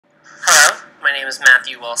name is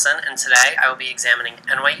Matthew Wilson, and today I will be examining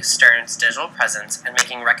NYU Stern's digital presence and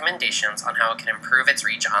making recommendations on how it can improve its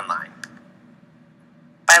reach online.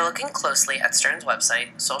 By looking closely at Stern's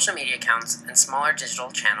website, social media accounts, and smaller digital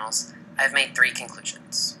channels, I have made 3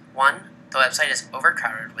 conclusions. 1. The website is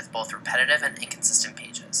overcrowded with both repetitive and inconsistent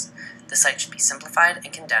pages. The site should be simplified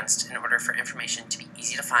and condensed in order for information to be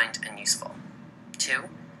easy to find and useful. 2.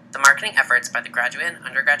 The marketing efforts by the graduate and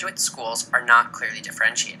undergraduate schools are not clearly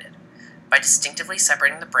differentiated. By distinctively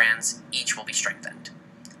separating the brands, each will be strengthened.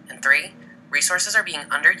 And 3. Resources are being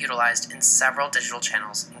underutilized in several digital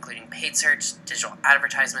channels, including paid search, digital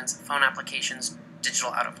advertisements, phone applications,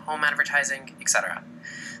 digital out-of-home advertising, etc.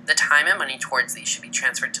 The time and money towards these should be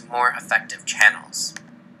transferred to more effective channels.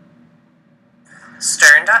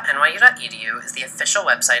 Stern.nyu.edu is the official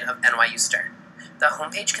website of NYU Stern. The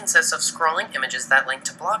homepage consists of scrolling images that link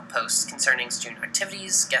to blog posts concerning student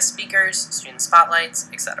activities, guest speakers, student spotlights,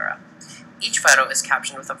 etc. Each photo is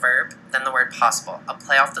captioned with a verb, then the word possible, a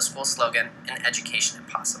play off the school slogan, "In education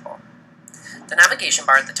impossible." The navigation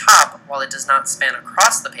bar at the top, while it does not span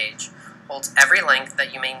across the page, holds every link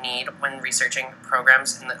that you may need when researching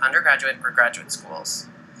programs in the undergraduate or graduate schools.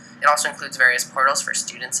 It also includes various portals for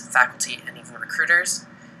students, faculty, and even recruiters,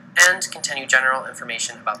 and contain general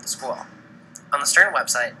information about the school. On the Stern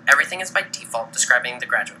website, everything is by default describing the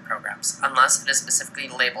graduate programs, unless it is specifically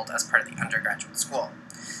labeled as part of the undergraduate school.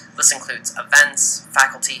 This includes events,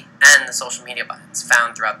 faculty, and the social media buttons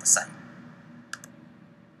found throughout the site.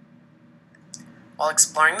 While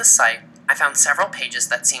exploring the site, I found several pages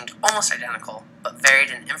that seemed almost identical, but varied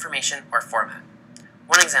in information or format.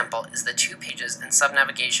 One example is the 2 pages and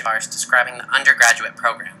sub-navigation bars describing the undergraduate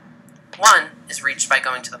program. One is reached by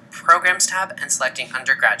going to the Programs tab and selecting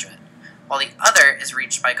Undergraduate, while the other is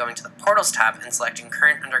reached by going to the Portals tab and selecting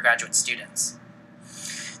Current Undergraduate Students.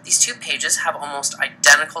 These 2 pages have almost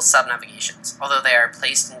identical sub-navigations, although they are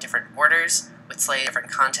placed in different orders with slightly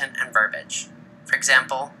different content and verbiage. For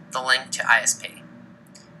example, the link to ISP.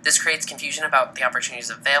 This creates confusion about the opportunities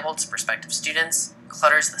available to prospective students,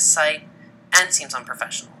 clutters the site, and seems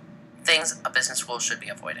unprofessional, things a business school should be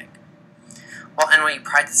avoiding. While NYU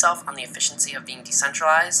prides itself on the efficiency of being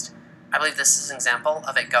decentralized, I believe this is an example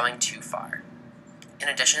of it going too far. In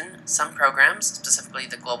addition, some programs, specifically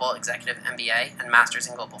the Global Executive MBA and Masters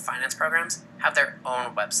in Global Finance programs, have their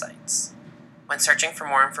own websites. When searching for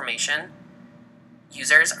more information,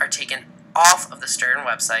 users are taken off of the Stern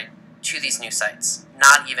website to these new sites,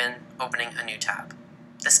 not even opening a new tab.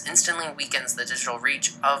 This instantly weakens the digital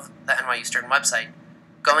reach of the NYU Stern website,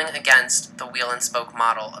 going against the wheel and spoke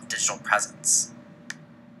model of digital presence.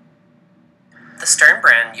 The Stern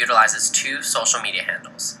brand utilizes 2 social media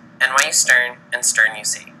handles, NYU Stern and Stern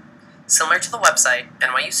UC. Similar to the website,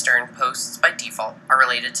 NYU Stern posts by default are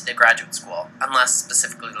related to the graduate school, unless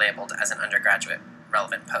specifically labeled as an undergraduate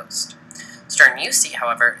relevant post. Stern UC,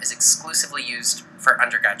 however, is exclusively used for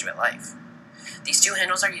undergraduate life. These 2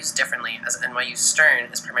 handles are used differently, as NYU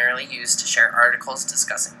Stern is primarily used to share articles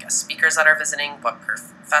discussing guest speakers that are visiting, what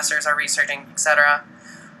professors are researching, etc.,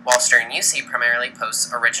 while Stern UC primarily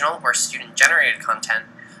posts original or student-generated content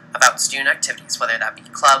about student activities, whether that be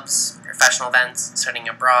clubs, professional events, studying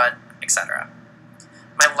abroad, etc.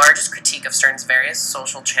 My largest critique of Stern's various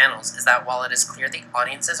social channels is that while it is clear the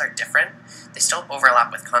audiences are different, they still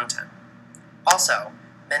overlap with content. Also,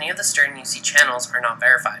 many of the Stern UC channels are not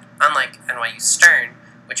verified, unlike NYU Stern,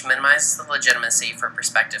 which minimizes the legitimacy for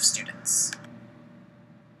prospective students.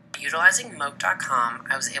 Utilizing Moat.com,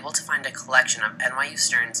 I was able to find a collection of NYU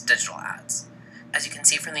Stern's digital ads. As you can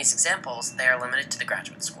see from these examples, they are limited to the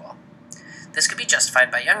graduate school. This could be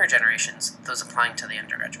justified by younger generations, those applying to the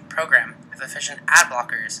undergraduate program, have efficient ad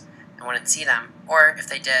blockers and wouldn't see them, or if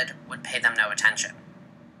they did, would pay them no attention.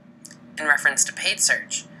 In reference to paid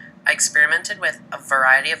search, I experimented with a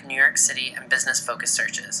variety of New York City and business-focused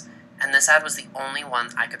searches, and this ad was the only one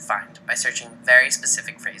I could find by searching very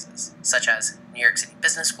specific phrases, such as New York City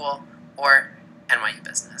Business School or NYU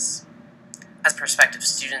Business. As prospective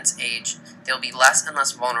students age, they will be less and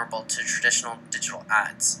less vulnerable to traditional digital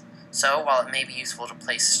ads. So, while it may be useful to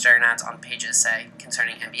place Stern ads on pages, say,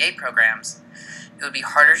 concerning MBA programs, it would be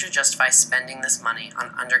harder to justify spending this money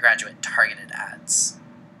on undergraduate targeted ads.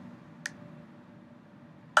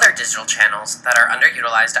 Other digital channels that are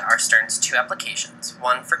underutilized are Stern's 2 applications,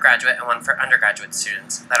 one for graduate and one for undergraduate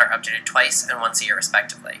students, that are updated twice and once a year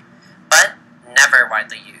respectively, but never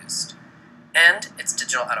widely used. And its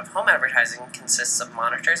digital out-of-home advertising consists of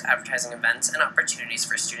monitors advertising events and opportunities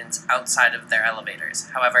for students outside of their elevators.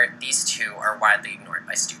 However, these 2 are widely ignored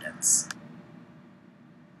by students.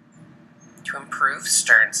 To improve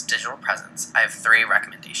Stern's digital presence, I have 3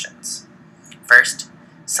 recommendations. First,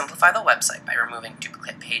 Simplify the website by removing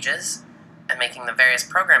duplicate pages and making the various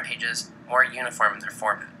program pages more uniform in their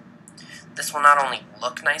format. This will not only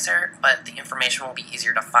look nicer, but the information will be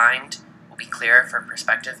easier to find, will be clearer for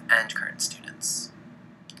prospective and current students.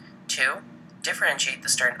 2. Differentiate the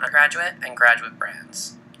Stern undergraduate and graduate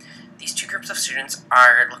brands. These two groups of students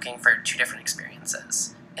are looking for two different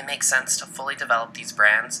experiences. It makes sense to fully develop these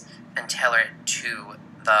brands and tailor it to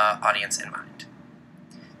the audience in mind.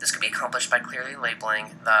 This could be accomplished by clearly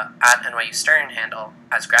labeling the @NYU Stern handle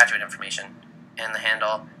as graduate information and the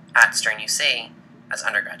handle @SternUC as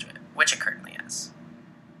undergraduate, which it currently is.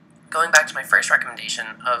 Going back to my first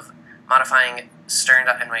recommendation of modifying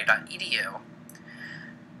stern.nyu.edu,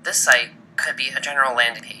 this site could be a general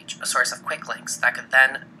landing page, a source of quick links that could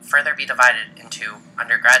then further be divided into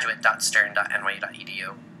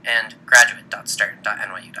undergraduate.stern.nyu.edu and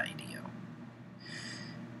graduate.stern.nyu.edu.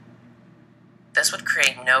 This would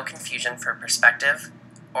create no confusion for prospective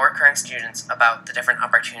or current students about the different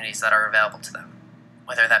opportunities that are available to them,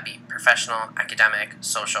 whether that be professional, academic,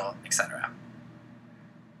 social, etc.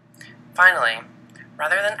 Finally,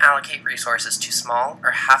 rather than allocate resources to small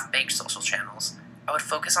or half-baked social channels, I would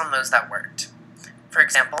focus on those that worked. For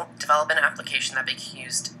example, develop an application that be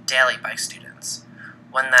used daily by students,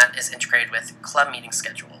 one that is integrated with club meeting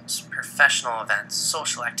schedules, professional events,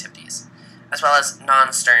 social activities, as well as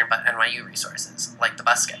non-Stern but NYU resources, like the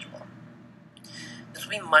bus schedule. This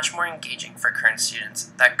will be much more engaging for current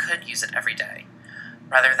students that could use it every day,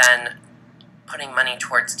 rather than putting money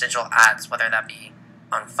towards digital ads, whether that be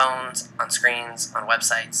on phones, on screens, on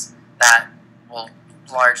websites, that will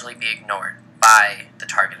largely be ignored by the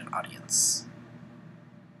targeted audience.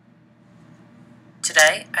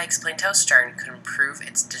 Today, I explained how Stern could improve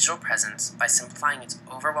its digital presence by simplifying its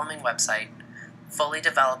overwhelming website, fully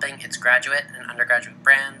developing its graduate and undergraduate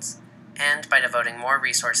brands, and by devoting more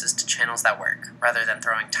resources to channels that work, rather than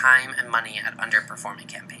throwing time and money at underperforming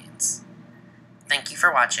campaigns. Thank you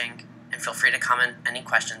for watching, and feel free to comment any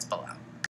questions below.